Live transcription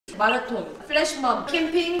마라톤, 플래시몹,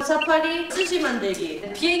 캠핑, 사파리, 스시 만들기,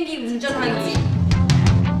 비행기 운전하기.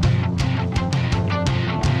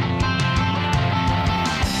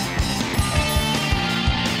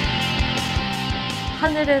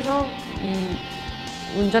 하늘에서 이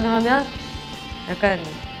운전하면 약간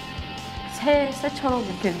새처럼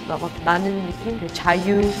이렇게 막 나는 느낌? 그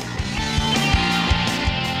자유.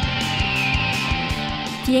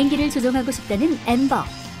 비행기를 조종하고 싶다는 엠버.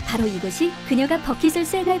 바로 이곳이 그녀가 버킷을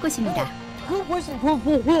수행할 곳입니다.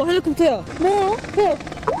 뭐 헬리콥터야. 뭐?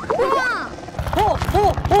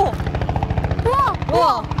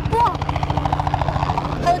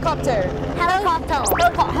 헬리콥터.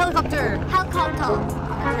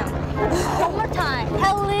 One more time.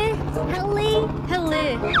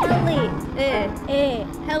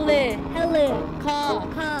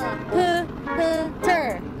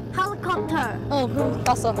 그럼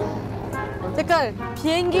땄어. 색깔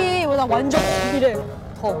비행기보다 완전 이래.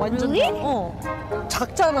 더 완전. Really?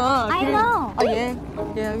 작잖아. I know.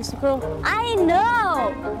 예, 알겠어. 그럼 I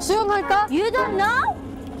know. 수영할까? You don't know?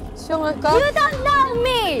 수영할까? You don't know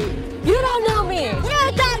me. You don't know me.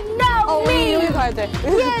 You don't know 우리 me. 여기 가야 돼.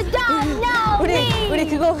 You don't know me. 우리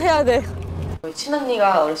그거 해야 돼.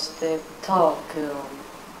 친언니가 어렸을 때부터 그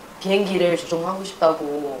비행기를 조종하고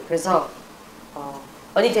싶다고 그래서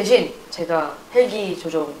언니 대신 제가 헬기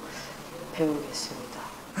조종 배우겠습니다.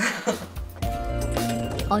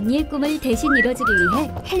 언니의 꿈을 대신 이뤄주기 위해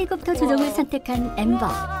헬리콥터 조종을 선택한 엠버.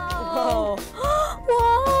 와.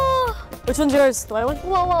 Which one's yours? The white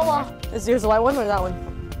one? 와. Is yours the white one or that one?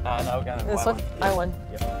 No, we're going to the This white one? one. I one.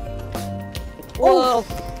 Yep. 오.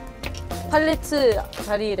 팔레트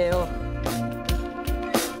자리래요.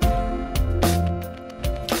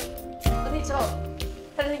 언니 저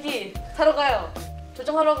헬기 타러 가요.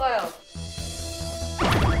 조종하러 가요.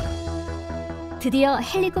 드디어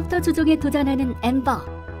헬리콥터 조종에 도전하는 엠버.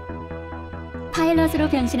 파일럿으로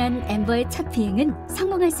변신한 엠버의 첫 비행은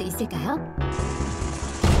성공할 수 있을까요?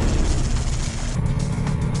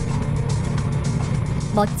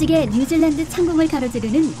 멋지게 뉴질랜드 창공을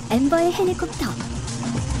가로지르는 엠버의 헬리콥터.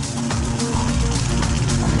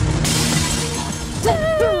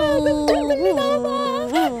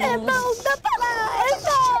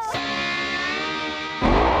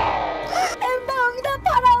 엠버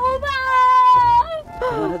응답하라 오바.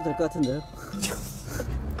 해도 될 것 같은데요?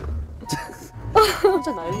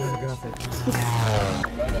 혼자 난리.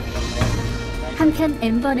 한편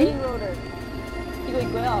엠버는 이거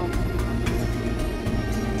있고요.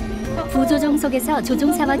 부조종 속에서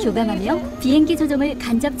조종사와 교감하며 비행기 조종을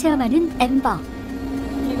간접 체험하는 엠버.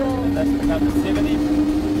 That's the captain 70.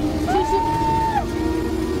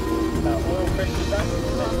 Oil pressure zone.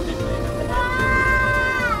 That's 15.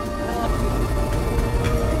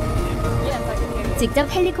 직접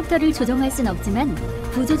헬리콥터를 조종할 순 없지만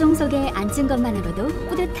부조종 속에 앉은 것만으로도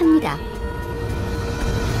뿌듯합니다.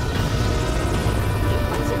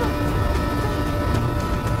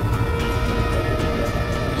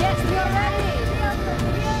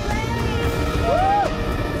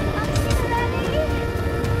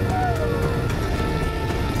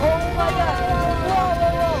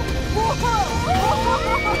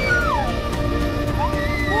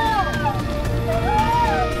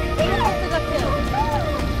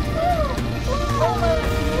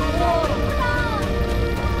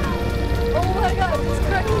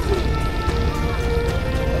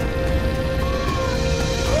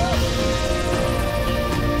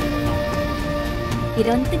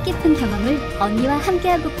 이런 뜻깊은 경험을 언니와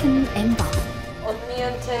함께하고픈 엠버.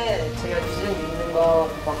 언니한테 제가 지금 있는 거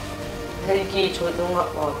막 헬기 조종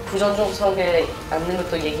부조종석에 앉는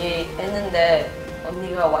것도 얘기했는데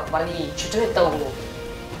언니가 많이 주저했다고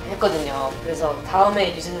했거든요. 그래서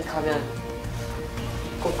다음에 뉴질랜드 가면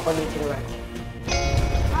꼭 언니 데려갈게요.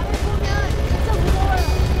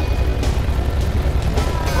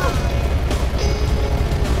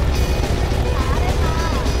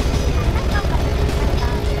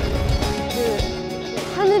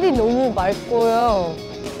 하늘이 너무 맑고요.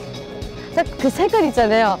 딱 그 색깔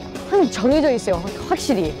있잖아요. 한 정해져 있어요.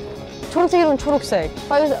 확실히. 초록색이면 초록색,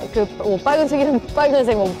 빨간색, 빨간색이면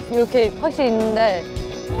빨간색, 뭐 이렇게 확실히 있는데.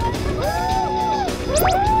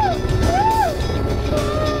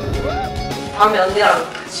 다음에 언니랑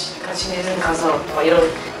같이 여행 가서 이런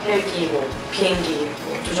헬기, 비행기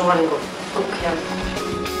조종하는 거 꼭 해야 돼요.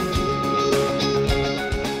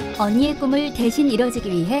 언니의 꿈을 대신 이뤄주기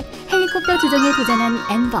위해 헬리콥터 조종에 도전한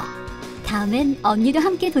엠버. 다음엔 언니도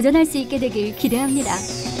함께 도전할 수 있게 되길 기대합니다.